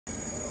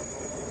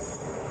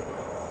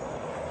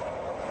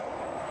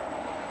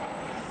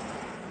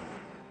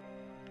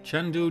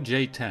Chengdu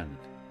J-10,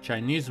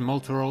 Chinese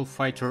multirole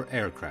fighter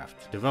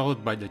aircraft,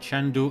 developed by the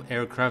Chengdu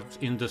Aircraft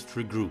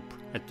Industry Group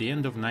at the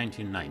end of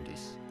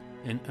 1990s.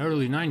 In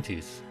early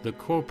 90s, the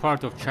core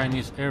part of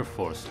Chinese Air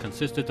Force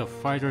consisted of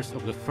fighters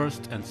of the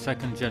first and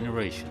second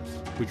generations,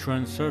 which were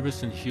in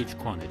service in huge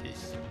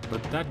quantities.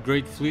 But that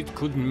great fleet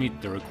couldn't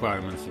meet the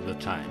requirements of the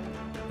time.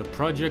 The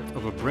project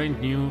of a brand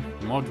new,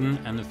 modern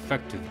and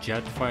effective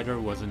jet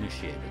fighter was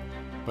initiated.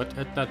 But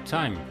at that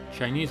time,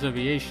 Chinese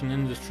aviation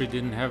industry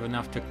didn't have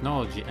enough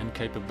technology and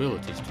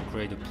capabilities to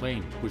create a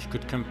plane which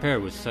could compare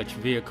with such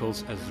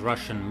vehicles as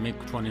Russian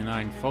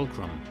MiG-29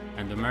 Fulcrum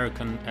and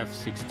American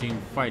F-16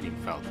 Fighting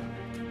Falcon.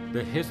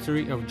 The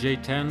history of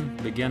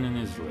J-10 began in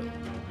Israel.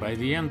 By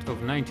the end of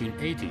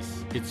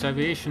 1980s, its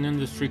aviation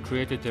industry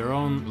created their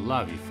own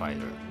Lavi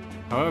fighter.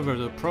 However,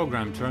 the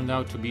program turned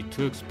out to be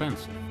too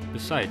expensive.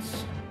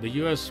 Besides, the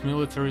US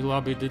military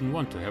lobby didn't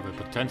want to have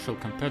a potential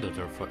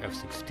competitor for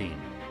F-16.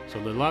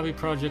 So the Lavi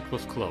project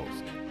was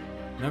closed.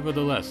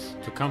 Nevertheless,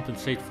 to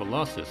compensate for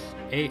losses,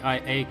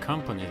 AIA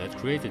company that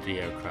created the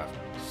aircraft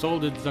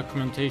sold its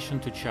documentation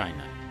to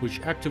China,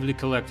 which actively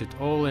collected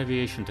all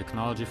aviation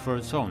technology for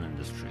its own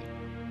industry.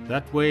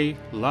 That way,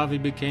 Lavi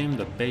became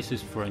the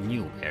basis for a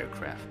new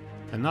aircraft.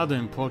 Another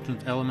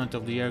important element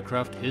of the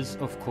aircraft is,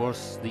 of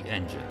course, the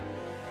engine.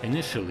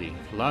 Initially,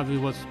 Lavi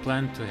was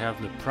planned to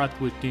have the Pratt &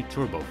 Whitney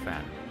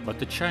turbofan, but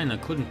the China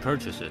couldn't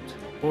purchase it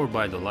or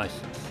buy the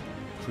license.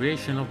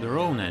 Creation of their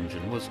own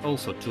engine was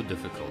also too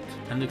difficult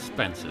and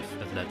expensive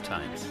at that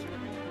time.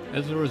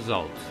 As a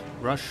result,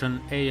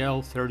 Russian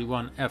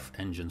AL-31F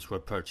engines were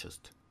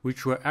purchased,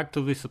 which were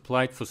actively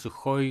supplied for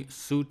Sukhoi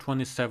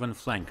Su-27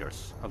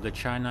 flankers of the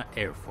China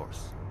Air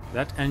Force.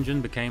 That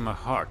engine became a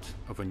heart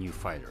of a new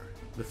fighter.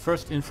 The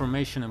first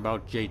information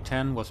about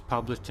J-10 was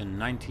published in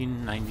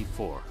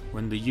 1994,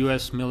 when the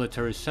US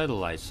military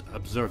satellites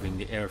observing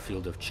the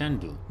airfield of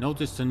Chengdu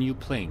noticed a new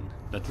plane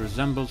that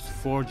resembles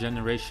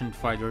fourth-generation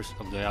fighters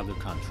of the other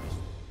countries.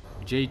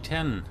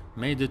 J-10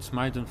 made its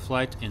maiden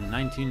flight in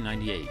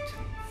 1998.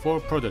 4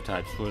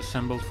 prototypes were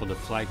assembled for the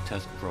flight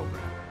test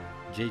program.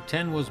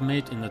 J-10 was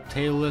made in a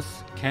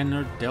tailless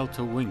canard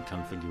delta wing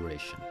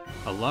configuration.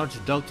 A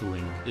large delta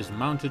wing is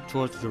mounted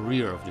towards the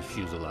rear of the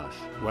fuselage,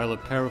 while a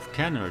pair of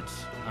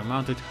canards are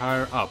mounted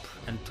higher up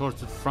and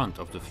towards the front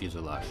of the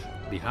fuselage,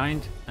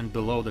 behind and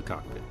below the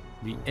cockpit.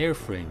 The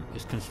airframe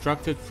is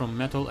constructed from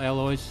metal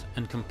alloys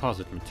and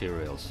composite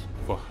materials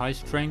for high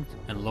strength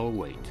and low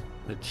weight.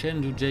 The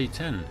Chengdu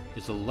J-10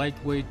 is a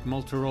lightweight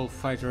multirole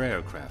fighter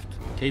aircraft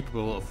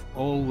capable of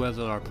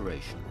all-weather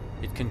operation.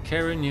 It can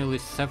carry nearly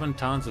 7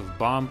 tons of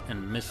bomb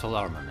and missile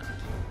armament.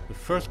 The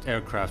first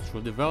aircrafts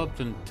were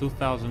developed in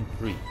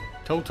 2003.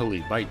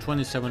 Totally, by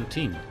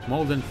 2017,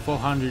 more than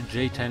 400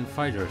 J-10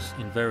 fighters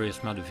in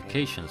various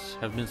modifications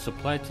have been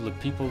supplied to the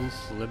People's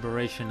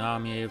Liberation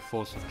Army Air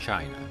Force of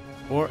China,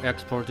 or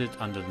exported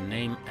under the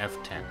name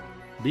F-10.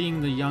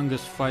 Being the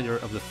youngest fighter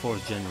of the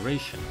 4th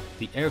generation,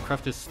 the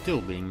aircraft is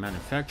still being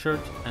manufactured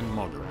and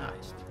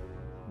modernized.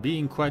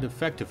 Being quite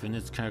effective in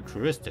its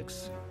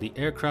characteristics, the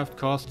aircraft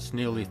costs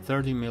nearly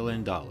 $30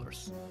 million.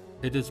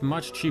 It is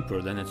much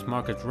cheaper than its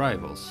market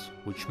rivals,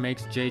 which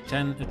makes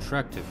J-10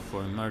 attractive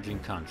for emerging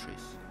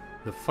countries.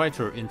 The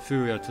fighter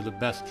inferior to the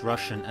best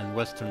Russian and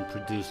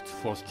Western-produced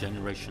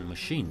 4th-generation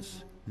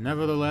machines,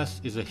 nevertheless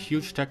is a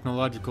huge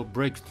technological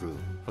breakthrough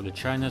for the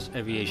China's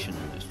aviation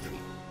industry.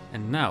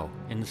 And now,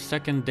 in the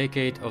second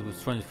decade of the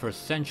 21st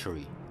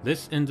century,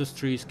 this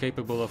industry is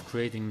capable of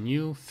creating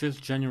new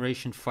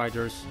 5th-generation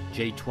fighters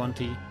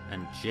J-20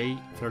 and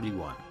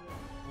J-31.